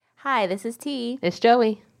Hi, this is T. It's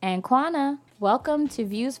Joey. And Kwana. Welcome to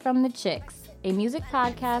Views from the Chicks, a music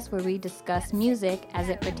podcast where we discuss music as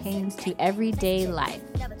it pertains to everyday life.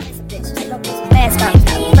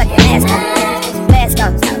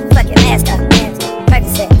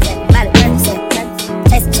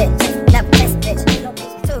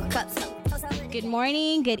 Good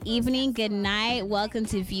morning, good evening, good night. Welcome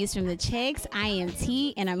to Views from the Chicks. I am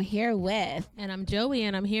T, and I'm here with... And I'm Joey,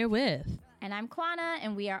 and I'm here with... And I'm Kwana,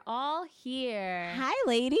 and we are all here. Hi,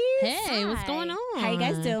 ladies. Hey, what's going on? How you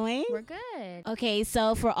guys doing? We're good. Okay,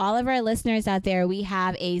 so for all of our listeners out there, we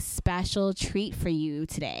have a special treat for you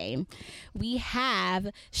today. We have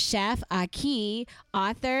Chef Aki,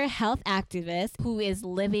 author, health activist, who is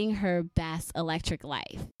living her best electric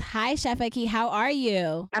life. Hi, Chef Aki. How are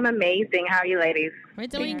you? I'm amazing. How are you ladies? We're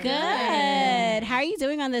doing Good. How are you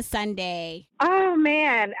doing on this Sunday? Oh,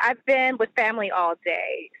 man. I've been with family all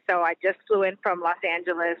day. So I just flew in from Los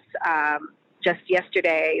Angeles just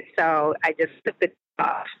yesterday. So I just took the day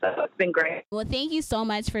off. So it's been great. Well, thank you so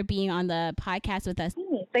much for being on the podcast with us.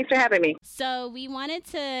 Thanks for having me. So we wanted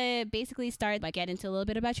to basically start by getting into a little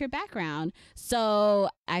bit about your background. So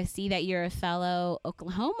I see that you're a fellow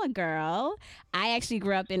Oklahoma girl. I actually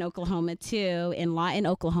grew up in Oklahoma too, in Lawton,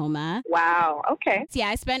 Oklahoma. Wow. Okay. So yeah,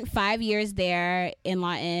 I spent 5 years there in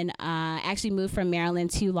Lawton. Actually moved from Maryland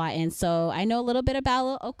to Lawton. So I know a little bit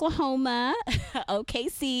about Oklahoma,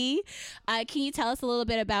 OKC. Can you tell us a little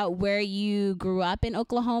bit about where you grew up in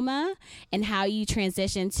Oklahoma and how you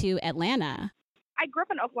transitioned to Atlanta? I grew up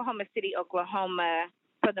in Oklahoma City, Oklahoma,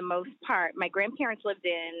 for the most part. My grandparents lived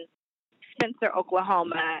in Spencer,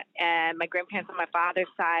 Oklahoma, and my grandparents on my father's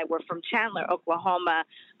side were from Chandler, Oklahoma.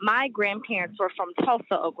 My grandparents were from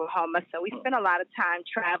Tulsa, Oklahoma, so we spent a lot of time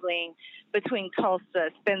traveling between Tulsa,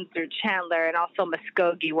 Spencer, Chandler, and also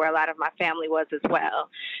Muskogee, where a lot of my family was as well.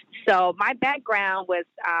 So my background was,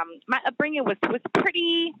 my upbringing was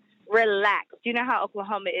pretty relaxed. You know how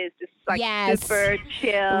Oklahoma is, just like super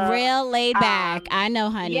chill, real laid back. I know,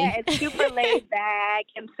 honey. Yeah, it's super laid back,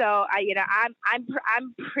 and so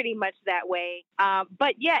I'm pretty much that way.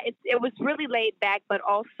 But yeah, it was really laid back, but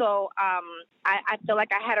also I feel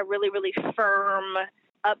like I had a really firm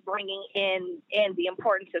upbringing in the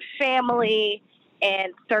importance of family,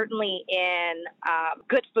 and certainly in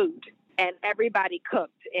good food. And everybody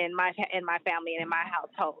cooked in my family and in my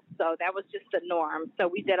household. So that was just the norm. So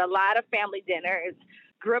we did a lot of family dinners,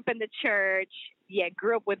 grew up in the church. Yeah,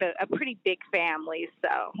 grew up with a pretty big family.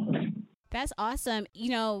 So that's awesome. You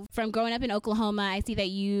know, from growing up in Oklahoma, I see that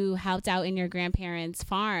you helped out in your grandparents'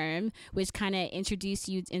 farm, which kind of introduced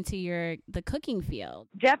you into the cooking field.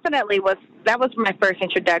 Definitely that was my first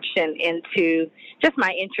introduction into just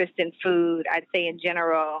my interest in food. I'd say in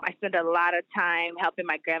general, I spent a lot of time helping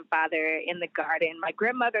my grandfather in the garden. My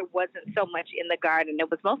grandmother wasn't so much in the garden. It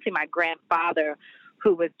was mostly my grandfather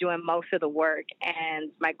who was doing most of the work, and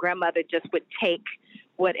my grandmother just would take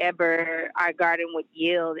whatever our garden would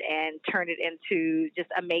yield and turn it into just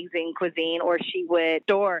amazing cuisine. Or she would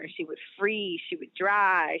store, she would freeze, she would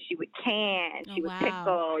dry, she would can, she would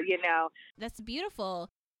pickle, you know. That's beautiful.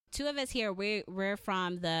 Two of us here, we're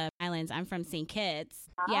from the islands. I'm from St. Kitts.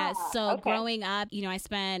 Yeah, so okay. Growing up, you know, I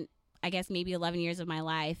spent, I guess, maybe 11 years of my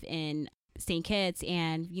life in St. Kitts,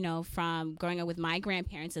 and you know, from growing up with my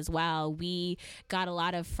grandparents as well, we got a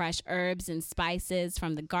lot of fresh herbs and spices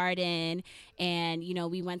from the garden, and you know,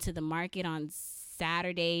 we went to the market on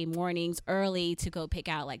Saturday mornings early to go pick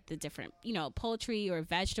out like the different, you know, poultry or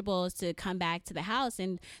vegetables to come back to the house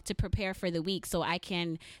and to prepare for the week. So I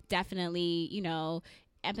can definitely, you know,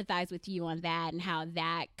 empathize with you on that and how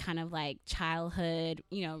that kind of like childhood,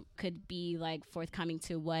 you know, could be like forthcoming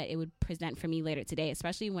to what it would present for me later today,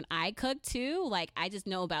 especially when I cook too. Like I just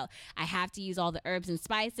know I have to use all the herbs and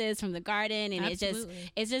spices from the garden, and it's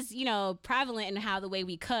just, you know, prevalent in how the way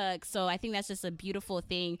we cook. So I think that's just a beautiful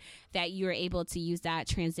thing that you're able to use that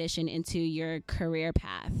transition into your career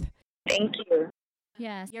path. Thank you.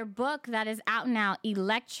 Yes. Your book that is out now,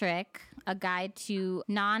 Electric, A Guide to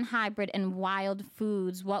Non-Hybrid and Wild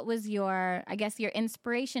Foods. What was your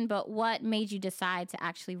inspiration, but what made you decide to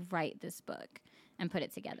actually write this book and put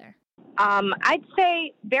it together? I'd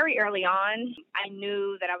say very early on, I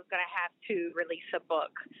knew that I was going to have to release a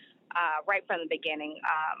book right from the beginning.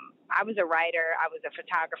 I was a writer. I was a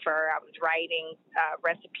photographer. I was writing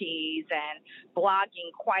recipes and blogging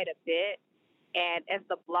quite a bit. And as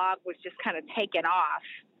the blog was just kind of taken off,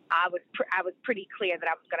 I was pretty clear that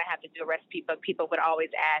I was going to have to do a recipe book. People would always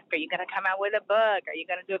ask, "Are you going to come out with a book? Are you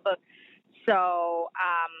going to do a book?" So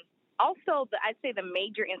also, I'd say the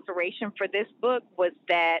major inspiration for this book was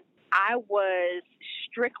that I was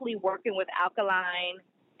strictly working with alkaline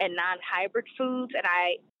and non-hybrid foods, and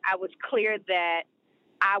I was clear that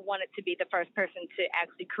I wanted to be the first person to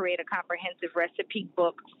actually create a comprehensive recipe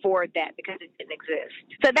book for that because it didn't exist.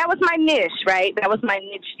 So that was my niche, right? That was my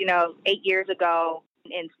niche, 8 years ago.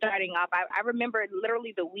 And starting off, I remember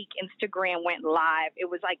literally the week Instagram went live. It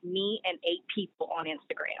was like me and 8 people on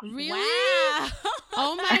Instagram. Really? Wow.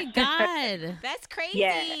 Oh my God. That's crazy.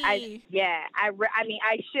 Yeah. I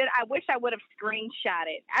wish I would have screenshot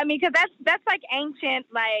it. I mean, because that's like ancient,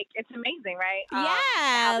 like it's amazing, right?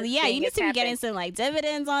 Yeah. You need to be getting some like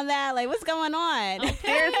dividends on that. Like, what's going on? Oh,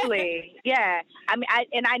 seriously. Yeah. I mean,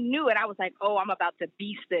 I knew it. I was like, oh, I'm about to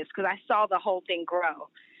beast this because I saw the whole thing grow.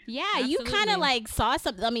 Yeah, Absolutely. you kind of like saw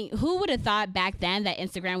something. I mean, who would have thought back then that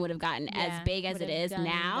Instagram would have gotten as big as it is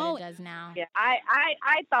now? What it does now. Yeah,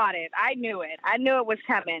 I thought it. I knew it. I knew it was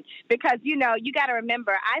coming because, you got to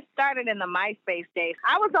remember, I started in the MySpace days.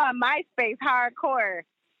 I was on MySpace hardcore.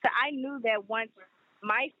 So I knew that once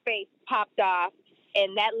MySpace popped off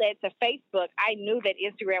and that led to Facebook, I knew that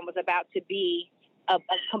Instagram was about to be a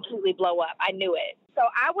completely blow up. I knew it. So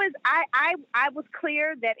I was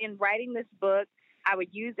clear that in writing this book, I would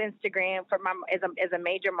use Instagram as a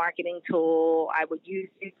major marketing tool. I would use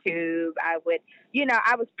YouTube. I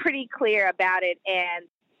was pretty clear about it. And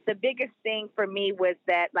the biggest thing for me was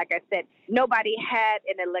that, like I said, nobody had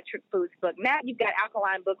an electric foods book. Now you've got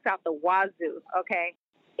alkaline books out the wazoo. Okay.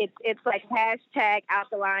 It's like hashtag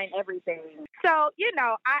alkaline everything. So,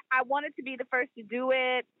 I wanted to be the first to do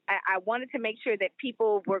it. I wanted to make sure that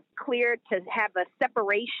people were clear to have a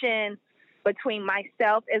separation between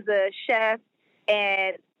myself as a chef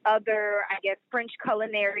and other, I guess, French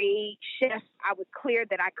culinary chefs. I was clear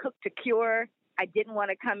that I cooked to cure. I didn't want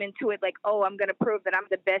to come into it like, oh, I'm going to prove that I'm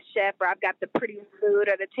the best chef or I've got the prettiest food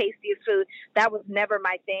or the tastiest food. That was never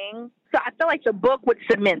my thing. So I feel like the book would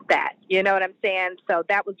cement that. You know what I'm saying? So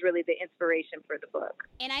that was really the inspiration for the book.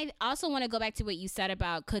 And I also want to go back to what you said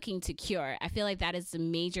about cooking to cure. I feel like that is a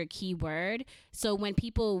major key word. So when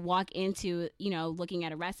people walk into, looking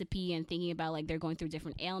at a recipe and thinking about like they're going through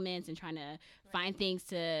different ailments and trying to find things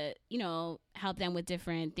to, help them with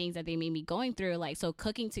different things that they may be going through. Like, so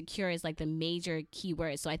cooking to cure is like the major key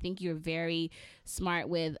word. So I think you're very smart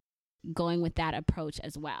with going with that approach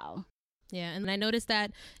as well. Yeah, and I noticed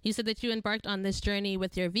that you said that you embarked on this journey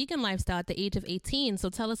with your vegan lifestyle at the age of 18. So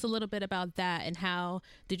tell us a little bit about that and how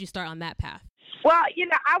did you start on that path? Well,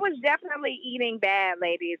 I was definitely eating bad,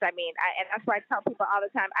 ladies. I mean, and that's why I tell people all the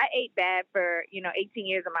time, I ate bad for, 18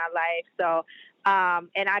 years of my life. So,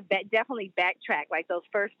 and I definitely backtracked, like those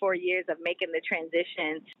first 4 years of making the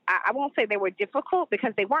transition. I won't say they were difficult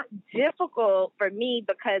because they weren't difficult for me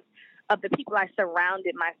because of the people I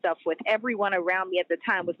surrounded myself with. Everyone around me at the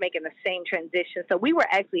time was making the same transition. So we were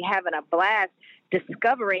actually having a blast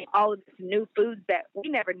discovering all of these new foods that we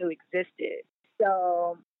never knew existed.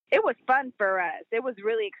 So it was fun for us. It was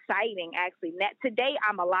really exciting, actually. Today,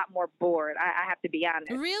 I'm a lot more bored. I have to be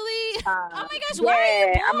honest. Really? Oh my gosh, why are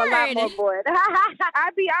you bored? I'm a lot more bored.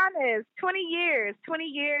 I'll be honest. 20 years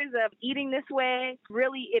of eating this way,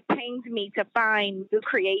 really, it pains me to find new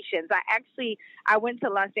creations. I went to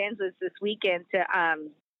Los Angeles this weekend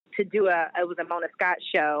to do it was a Mona Scott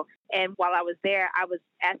show. And while I was there, I was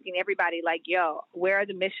asking everybody like, yo, where are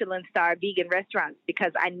the Michelin star vegan restaurants?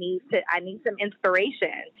 Because I need some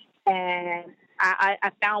inspiration. And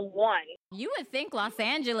I found one. You would think Los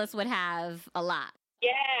Angeles would have a lot.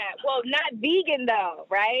 Yeah. Well, not vegan though,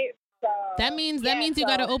 right? So that means you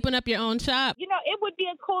got to open up your own shop. It would be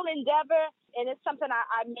a cool endeavor. And it's something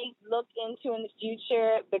I may look into in the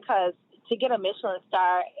future because to get a Michelin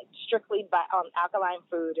star strictly on alkaline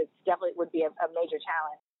food, it definitely would be a major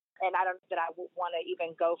challenge. And I don't know that I would want to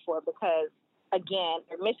even go for it because, again,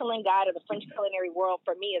 the Michelin Guide or the French culinary world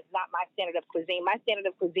for me is not my standard of cuisine. My standard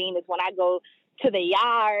of cuisine is when I go to the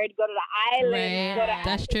yard, go to the island, right. go to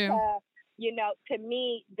That's Africa. True. To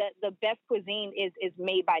me, the best cuisine is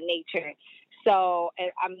made by nature. So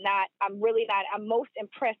I'm most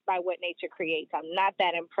impressed by what nature creates. I'm not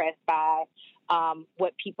that impressed by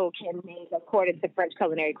what people can make according to French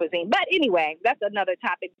culinary cuisine. But anyway, that's another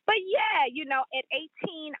topic. But yeah, at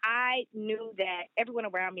 18, I knew that everyone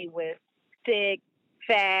around me was sick,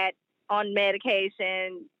 fat, on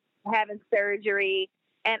medication, having surgery,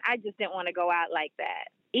 and I just didn't want to go out like that.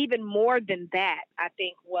 Even more than that, I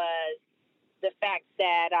think, was the fact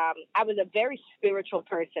that I was a very spiritual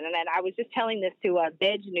person. And then I was just telling this to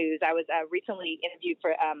Veg News. I was recently interviewed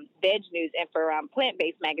for Veg News and for Plant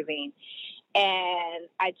Based Magazine. And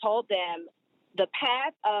I told them the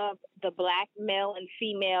path of the Black male and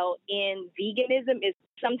female in veganism is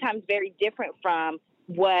sometimes very different from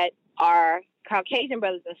what our Caucasian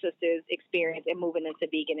brothers and sisters experience in moving into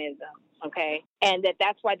veganism, okay? And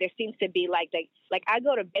that's why there seems to be like I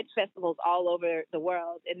go to veg festivals all over the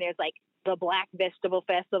world, and there's like the Black Vegetable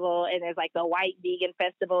Festival, and there's like the White Vegan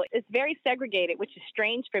Festival. It's very segregated, which is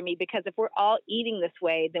strange for me, because if we're all eating this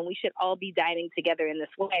way, then we should all be dining together in this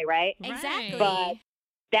way, right? Exactly. But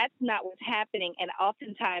that's not what's happening. And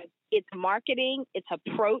oftentimes it's marketing, it's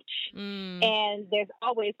approach, and there's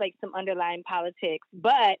always like some underlying politics.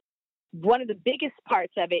 But one of the biggest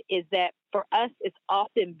parts of it is that for us, it's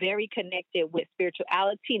often very connected with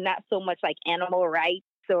spirituality, not so much like animal rights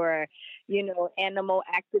or, animal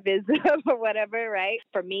activism or whatever, right?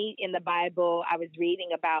 For me, in the Bible, I was reading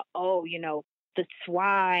about, the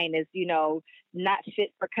swine is, not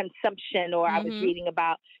fit for consumption, or I was reading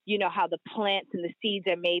about, how the plants and the seeds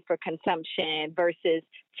are made for consumption versus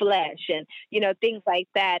flesh, and, things like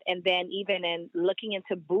that. And then even in looking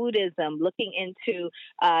into Buddhism, looking into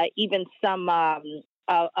even some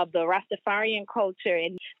of the Rastafarian culture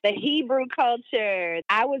and the Hebrew culture,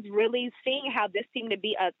 I was really seeing how this seemed to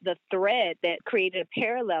be the thread that created a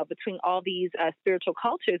parallel between all these spiritual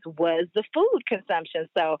cultures was the food consumption.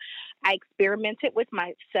 So I experimented with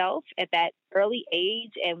myself at that early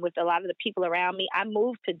age and with a lot of the people around me. I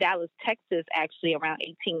moved to Dallas, Texas, actually around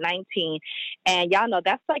 18, 19. And y'all know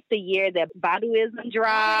that's like the year that Baduism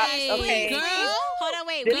dropped. Hey, okay. girl. Hold on,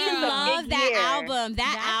 wait. This We is a love big that year. album.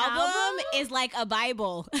 That album is like a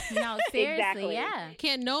Bible. No, seriously, Exactly. yeah.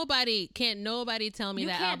 Can't nobody tell me You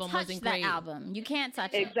that can't album touch wasn't that great. album. You can't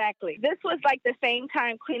touch it. Exactly. This was like the same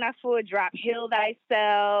time Queen Afua dropped Heal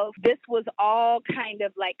Thyself. This was all kind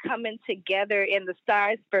of like coming together in the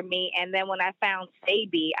stars for me. And then when I found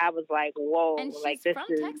Sabi, I was like, whoa. And she's like this from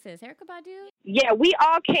is... Texas, Erykah Badu. Yeah, we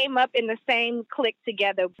all came up in the same clique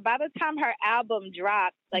together. By the time her album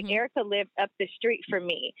dropped, like Erykah lived up the street from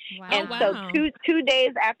me. Wow. And so two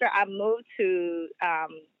days after I moved to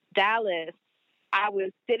Dallas, I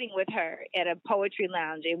was sitting with her at a poetry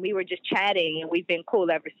lounge, and we were just chatting, and we've been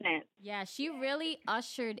cool ever since. Yeah, she really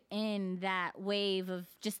ushered in that wave of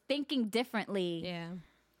just thinking differently. Yeah.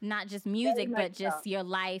 Not just music, Very but much just so. your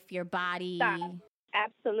life, your body. Stop.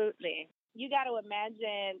 Absolutely. You got to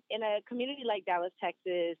imagine in a community like Dallas,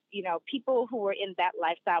 Texas, people who were in that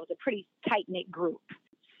lifestyle was a pretty tight-knit group.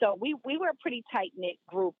 So we were a pretty tight-knit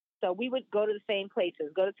group. So we would go to the same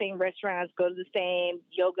places, go to the same restaurants, go to the same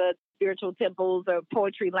yoga, spiritual temples, or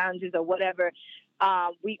poetry lounges, or whatever.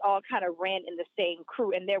 We all kind of ran in the same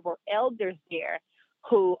crew. And there were elders there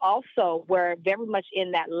who also were very much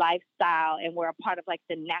in that lifestyle and were a part of like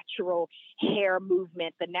the natural hair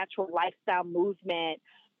movement, the natural lifestyle movement,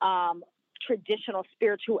 traditional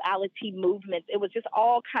spirituality movements. It was just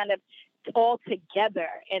all kind of all together.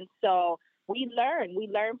 And so we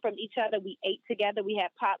learned from each other. We ate together. We had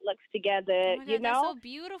potlucks together, Oh my God, that's so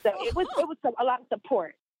beautiful. So it was a lot of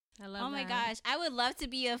support. I love Oh my that. gosh, I would love to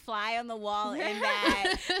be a fly on the wall in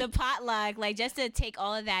that the potluck, like just to take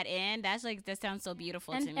all of that in. That sounds so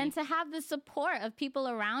beautiful to me. And to have the support of people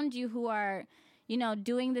around you who are,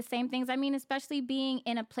 doing the same things. I mean, especially being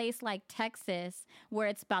in a place like Texas where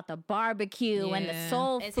it's about the barbecue and the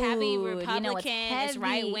soul it's food. heavy Republican, it's heavy. it's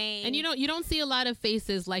right wing, And you don't see a lot of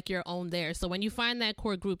faces like your own there. So when you find that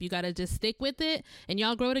core group, you got to just stick with it, and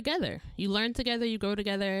y'all grow together. You learn together, you grow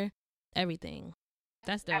together, everything.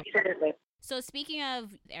 That's dope. Absolutely. So speaking of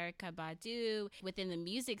Erykah Badu within the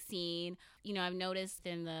music scene, I've noticed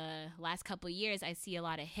in the last couple of years, I see a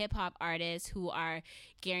lot of hip hop artists who are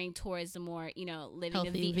gearing towards the more, living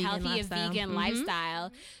Healthy, a vegan lifestyle. vegan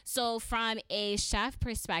lifestyle. So from a chef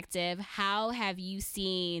perspective, how have you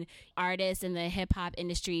seen artists in the hip hop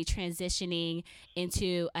industry transitioning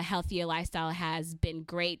into a healthier lifestyle has been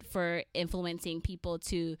great for influencing people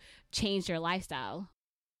to change their lifestyle?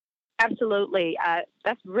 Absolutely.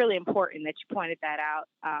 That's really important that you pointed that out.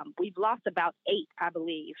 We've lost about 8, I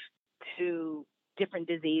believe, to different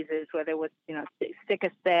diseases, whether it was, sickle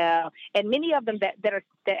cell, and many of them that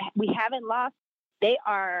we haven't lost, they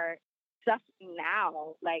are suffering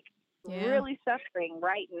now, like really suffering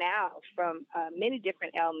right now from many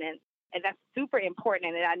different ailments. And that's super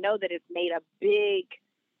important. And I know that it's made a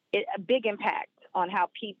big impact on how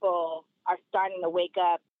people are starting to wake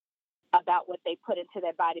up about what they put into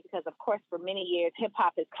their body, because of course for many years hip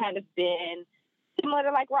hop has kind of been similar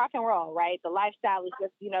to like rock and roll, right? The lifestyle is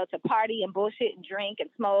just, to party and bullshit and drink and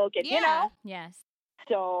smoke and Yes.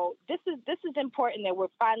 So this is important that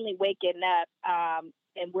we're finally waking up,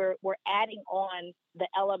 and we're adding on the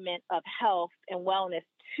element of health and wellness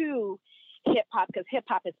to hip hop, because hip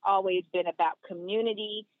hop has always been about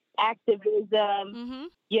community activism.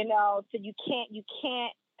 So you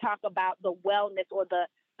can't talk about the wellness or the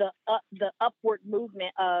upward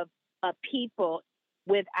movement of people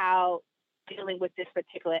without dealing with this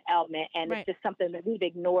particular element. And it's just something that we've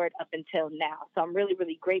ignored up until now. So I'm really,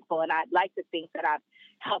 really grateful. And I'd like to think that I've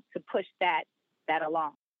helped to push that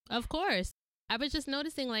along. Of course. I was just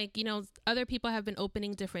noticing, like, you know, other people have been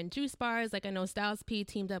opening different juice bars. Like, I know Styles P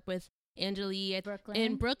teamed up with Angela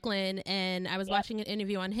in Brooklyn, and I was watching an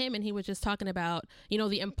interview on him, and he was just talking about, you know,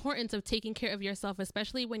 the importance of taking care of yourself,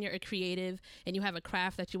 especially when you're a creative and you have a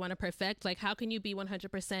craft that you want to perfect. Like, how can you be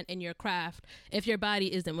 100% in your craft if your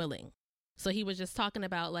body isn't willing? So he was just talking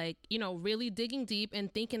about, like, you know, really digging deep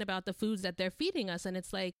and thinking about the foods that they're feeding us. And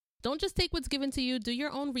it's like, don't just take what's given to you. Do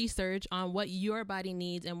your own research on what your body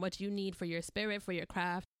needs and what you need for your spirit, for your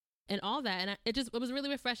craft, and all that. And it was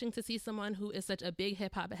really refreshing to see someone who is such a big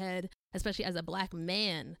hip hop head, especially as a Black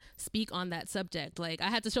man, speak on that subject. Like, I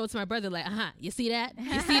had to show it to my brother, like, you see that?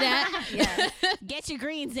 You see that? Yeah. Get your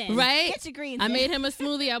greens in. Right? Get your greens in. I made him a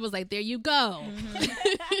smoothie. I was like, there you go.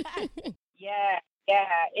 Yeah.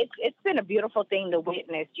 It's been a beautiful thing to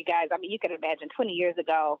witness, you guys. I mean, you can imagine 20 years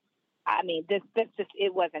ago, I mean, this just,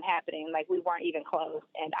 it wasn't happening. Like, we weren't even close.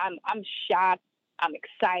 And I'm shocked. I'm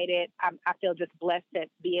excited. I feel just blessed to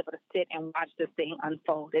be able to sit and watch this thing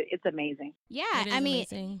unfold. It's amazing. Yeah, I mean,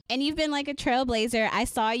 amazing. And you've been like a trailblazer. I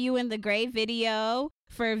saw you in the great video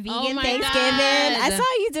for vegan Thanksgiving. God. I saw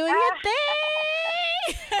you doing your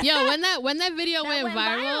thing. Yo, when that video went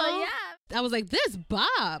viral, yeah. I was like, this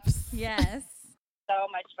bops. Yes. So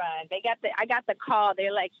much fun. I got the call.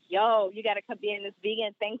 They're like, yo, you got to come be in this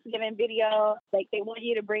vegan Thanksgiving video. Like, they want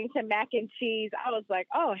you to bring some mac and cheese. I was like,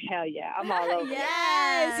 oh, hell yeah. I'm all over.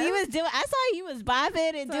 Yes. I saw you was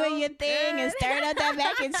bopping and doing your thing and stirring up that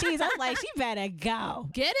mac and cheese. I was like, she better go.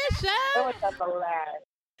 Get it, Chef? It was a blast.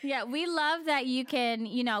 Yeah, we love that you can,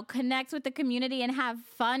 you know, connect with the community and have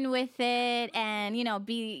fun with it and,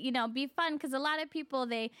 be fun. Because a lot of people,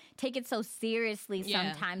 they take it so seriously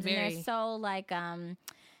sometimes. Very. And they're so like,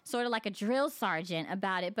 sort of like a drill sergeant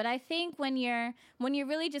about it. But I think when you're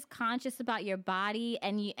really just conscious about your body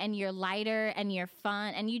and you're lighter and you're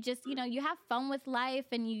fun and you just, you have fun with life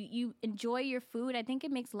and you enjoy your food, I think it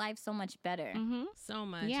makes life so much better. Mm-hmm. So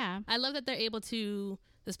much. Yeah. I love that they're able to,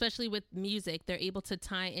 especially with music, they're able to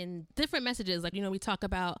tie in different messages. Like, we talk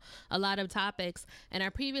about a lot of topics. In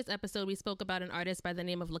our previous episode, we spoke about an artist by the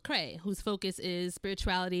name of Lecrae, whose focus is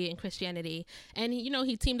spirituality and Christianity. And,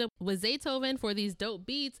 he teamed up with Zaytoven for these dope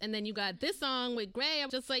beats. And then you got this song with Gray.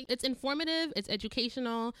 I'm just like, it's informative, it's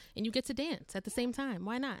educational, and you get to dance at the same time.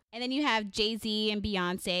 Why not? And then you have Jay-Z and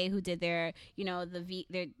Beyonce who did their,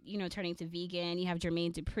 they're turning to vegan. You have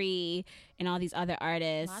Jermaine Dupri and all these other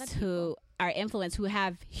artists who are influence, who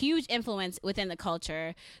have huge influence within the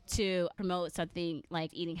culture to promote something like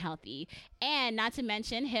eating healthy. And not to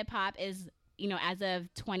mention, hip hop is, as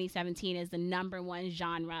of 2017, is the #1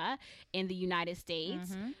 genre in the United States.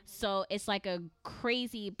 Mm-hmm. So it's like a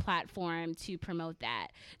crazy platform to promote that.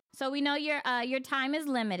 So we know your time is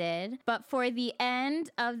limited, but for the end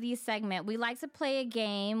of the segment, we like to play a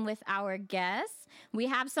game with our guests. We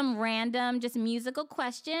have some random, just musical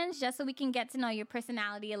questions, just so we can get to know your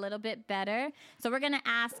personality a little bit better. So we're gonna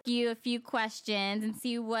ask you a few questions and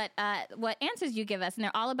see what answers you give us, and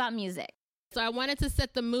they're all about music. So I wanted to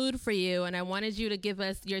set the mood for you, and I wanted you to give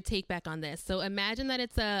us your take back on this. So imagine that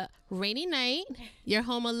it's a rainy night, you're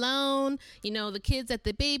home alone, the kids at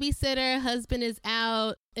the babysitter, husband is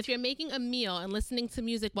out. If you're making a meal and listening to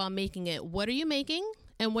music while making it, what are you making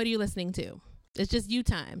and what are you listening to? It's just you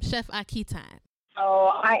time, Chef Aki time. So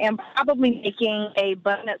I am probably making a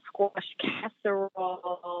butternut squash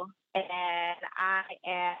casserole, and I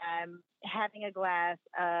am having a glass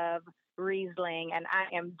of Riesling, and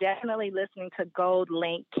I am definitely listening to Gold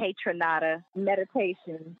Link Kaytranada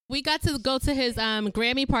Meditation. We got to go to his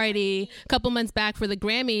Grammy party a couple months back for the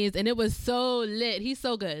Grammys, and it was so lit. He's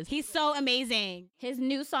so good. He's so amazing. His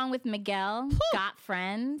new song with Miguel, Got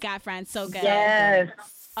Friends. Got Friends, so good. Yes.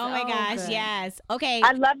 Oh my gosh, good. Yes. Okay.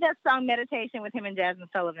 I love that song Meditation with him and Jasmine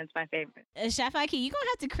Sullivan's my favorite. Chef Aki, you're going to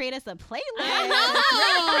have to create us a playlist. I know.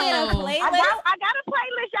 Create a playlist. I got a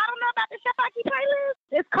playlist. Y'all don't know about the Chef Aki playlist?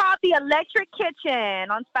 It's called The Electric Kitchen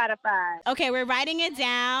on Spotify. Okay, we're writing it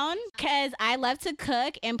down because I love to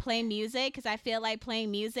cook and play music because I feel like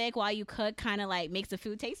playing music while you cook kind of like makes the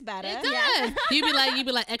food taste better. It does. You'd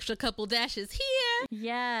be like extra couple dashes here.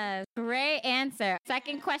 Yes. Great answer.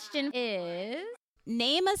 Second question is...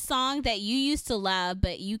 Name a song that you used to love,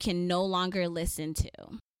 but you can no longer listen to.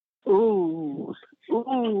 Ooh.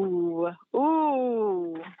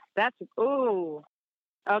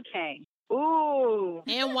 Okay. Ooh.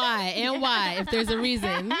 And why, if there's a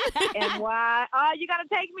reason. And why? Oh, you got to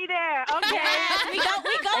take me there. Okay. Yes, we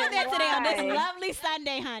go there today on this lovely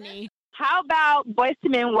Sunday, honey. How about Boyz II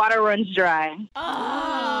Men, Water Runs Dry?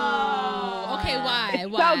 Oh, okay. Why?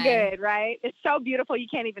 It's so good, right? It's so beautiful. You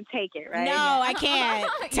can't even take it, right? No, I can't.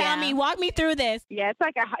 Tell me, walk me through this. Yeah, it's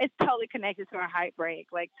like it's totally connected to a heartbreak,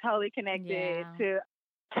 like totally connected to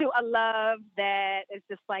a love that is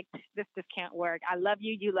just like, this can't work. I love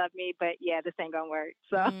you, you love me, but yeah, this ain't gonna work.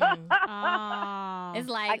 So it's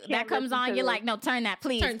like that comes on, you're like, no, turn that,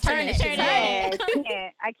 please. Turn it.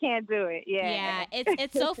 I can't do it. Yeah.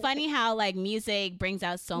 It's so funny how like music brings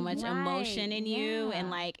out so much emotion in you, and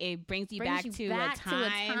like it brings you back to a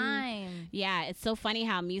time. Yeah, it's so funny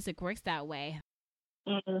how music works that way.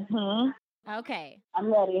 Mm-hmm. Okay.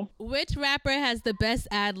 I'm ready. Which rapper has the best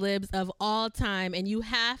ad-libs of all time, and you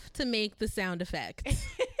have to make the sound effect?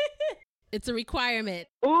 It's a requirement.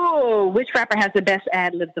 Ooh, which rapper has the best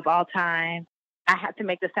ad-libs of all time? I have to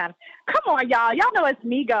make the sound. Come on, y'all. Y'all know it's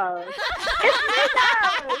Migos. It's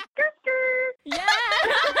Migos. Yeah.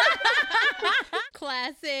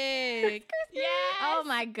 Classic. Yes. Oh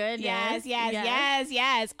my goodness.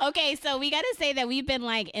 Yes. Okay, so we got to say that we've been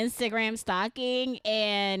like Instagram stalking,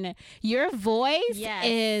 and your voice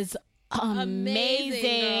is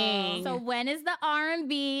amazing. So when is the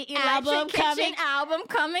R&B album coming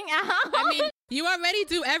out? I mean, you already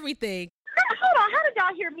do everything. Hold on. How did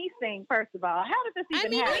y'all hear me sing, first of all? How did this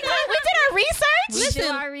even happen? We did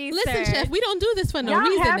our research. Listen, Chef, we don't do this for no y'all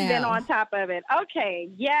reason have now. been on top of it. Okay.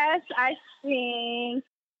 Yes, I sing.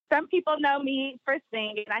 Some people know me for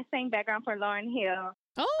singing. I sang background for Lauryn Hill.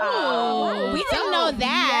 Oh, we didn't know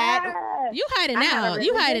that. Yes. You hiding out.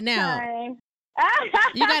 You hiding out.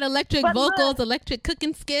 You got electric vocals, electric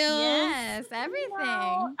cooking skills. Yes, everything.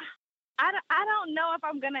 No, I don't know if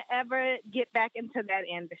I'm going to ever get back into that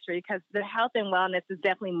industry, because the health and wellness is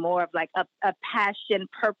definitely more of like a passion,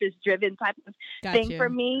 purpose-driven type of thing for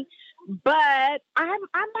me. But I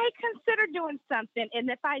might consider doing something.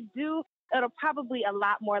 And if I do, it'll probably a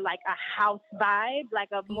lot more like a house vibe, like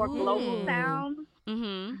a more global sound.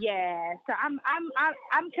 Mm-hmm. Yeah, so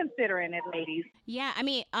I'm considering it, ladies. Yeah, I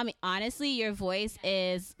mean, honestly, your voice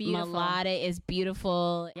is beautiful. melodic, is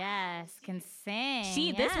beautiful. Yes, can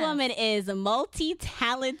sing. This woman is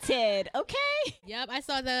multi-talented. Okay. Yep, I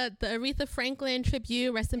saw the Aretha Franklin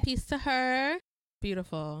tribute. Rest in peace to her.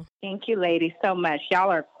 Beautiful. Thank you, ladies, so much.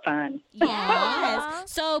 Y'all are fun.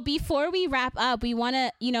 Yes. So before we wrap up, we want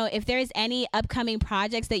to, if there's any upcoming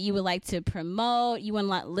projects that you would like to promote, you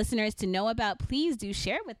want listeners to know about, please do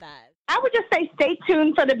share with us. I would just say stay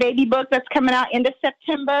tuned for the baby book that's coming out end of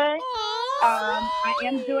September. I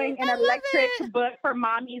am doing an electric book for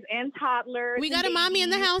mommies and toddlers. We got a mommy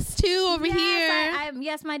in the house too over here.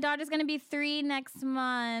 Yes, my daughter's going to be 3 next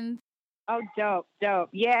month. Oh, dope.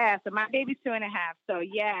 Yeah, so my baby's 2.5. So,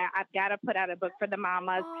 yeah, I've got to put out a book for the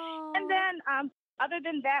mamas. Oh. And then, other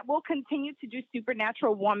than that, we'll continue to do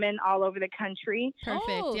Supernatural Woman all over the country.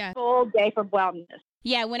 Perfect, yeah. Full day for wellness.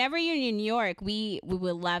 Yeah, whenever you're in New York, we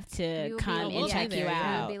would love to come and check you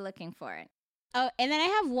out. We'll be looking for it. Oh, and then I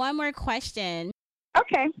have one more question.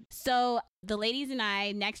 Okay. So the ladies and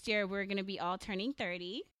I, next year, we're going to be all turning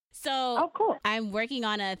 30. So cool. I'm working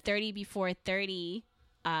on a 30 before 30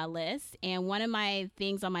 list, and one of my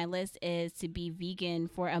things on my list is to be vegan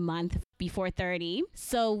for a month before 30.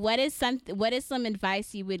 So what is some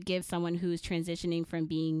advice you would give someone who's transitioning from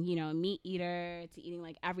being, a meat eater to eating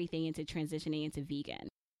like everything into transitioning into vegan?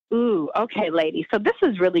 Ooh, okay, ladies. So this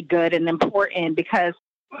is really good and important, because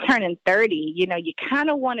turning 30, you kind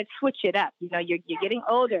of want to switch it up. You're getting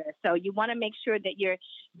older, so you want to make sure that you're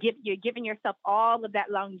giving yourself all of that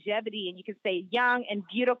longevity, and you can stay young and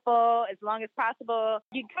beautiful as long as possible.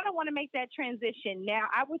 You kind of want to make that transition. Now,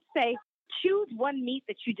 I would say choose one meat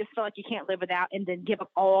that you just feel like you can't live without, and then give up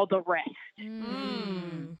all the rest.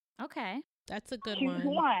 Okay. That's a good Choose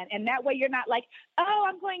one, and that way you're not like, oh,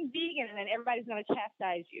 I'm going vegan, and then everybody's going to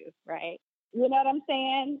chastise you, right? You know what I'm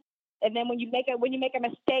saying? And then when you make a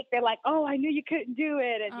mistake, they're like, "Oh, I knew you couldn't do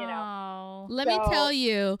it," and Let me tell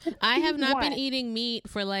you, I have not been eating meat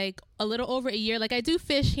for like a little over a year. Like I do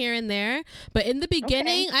fish here and there, but in the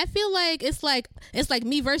beginning, I feel like it's like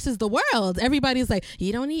me versus the world. Everybody's like,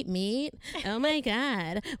 "You don't eat meat? Oh my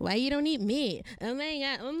god, why you don't eat meat? Oh my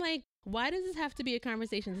god." I'm like, why does this have to be a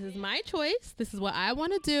conversation? This is my choice. This is what I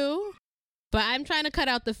want to do. But I'm trying to cut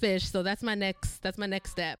out the fish, so that's my next step.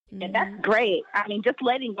 And that's great. I mean, just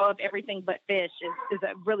letting go of everything but fish is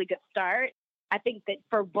a really good start. I think that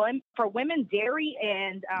for women, dairy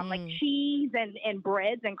and like cheese and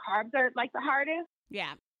breads and carbs are like the hardest.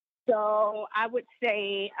 Yeah. So I would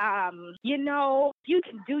say, you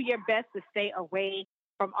can do your best to stay away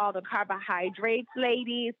from all the carbohydrates,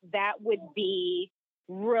 ladies. That would be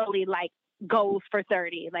really like goals for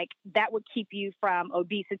 30. Like that would keep you from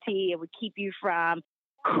obesity. It would keep you from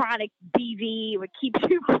chronic BV. It would keep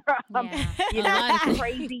you from,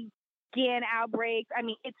 crazy skin outbreaks. I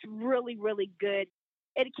mean, it's really, really good.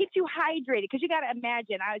 It keeps you hydrated because you got to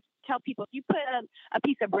imagine. I tell people, if you put a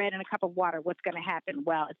piece of bread in a cup of water, what's going to happen?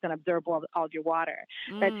 Well, it's going to absorb all your water.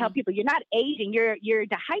 But I tell people, you're not aging, you're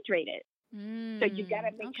dehydrated. So you got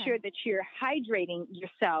to make sure that you're hydrating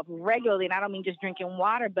yourself regularly. And I don't mean just drinking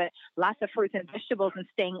water, but lots of fruits and vegetables and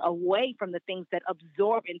staying away from the things that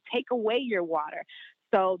absorb and take away your water.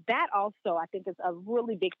 So that also, I think, is a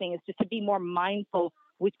really big thing, is just to be more mindful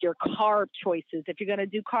with your carb choices. If you're going to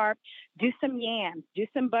do carb, do some yams, do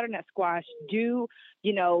some butternut squash, do,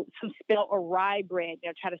 some spelt or rye bread.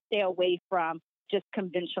 Try to stay away from just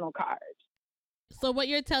conventional carbs. So what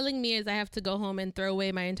you're telling me is I have to go home and throw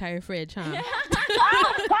away my entire fridge, huh?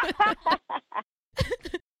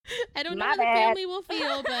 I don't know how the family will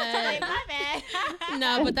feel, but my bad.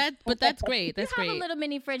 No, but that's great. That's great. Have a little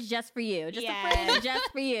mini fridge just for you. Just a fridge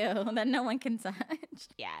just for you that no one can touch.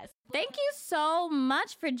 Yes. Thank you so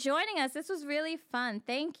much for joining us. This was really fun.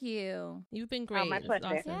 Thank you. You've been great. My pleasure.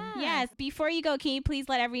 Awesome. Yeah. Yes. Before you go, can you please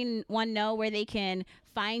let everyone know where they can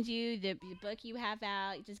find you, the book you have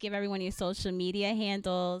out? Just give everyone your social media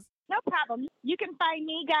handles. No problem. You can find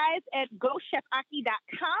me, guys, at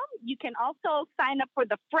GoChefAki.com. You can also sign up for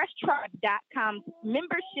the FreshTribe.com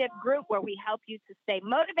membership group, where we help you to stay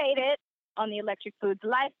motivated on the Electric Foods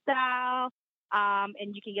lifestyle.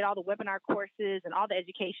 And you can get all the webinar courses and all the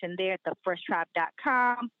education there at the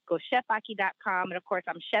FreshTribe.com, GoChefAki.com. And, of course,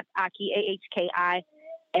 I'm Chef Aki, AHKI,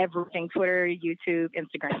 everything, Twitter, YouTube,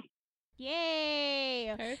 Instagram.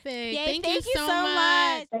 Yay. Perfect. Yay, Thank you so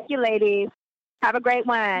much. Thank you, ladies. Have a great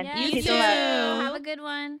one. Yes, You too. Have a good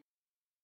one.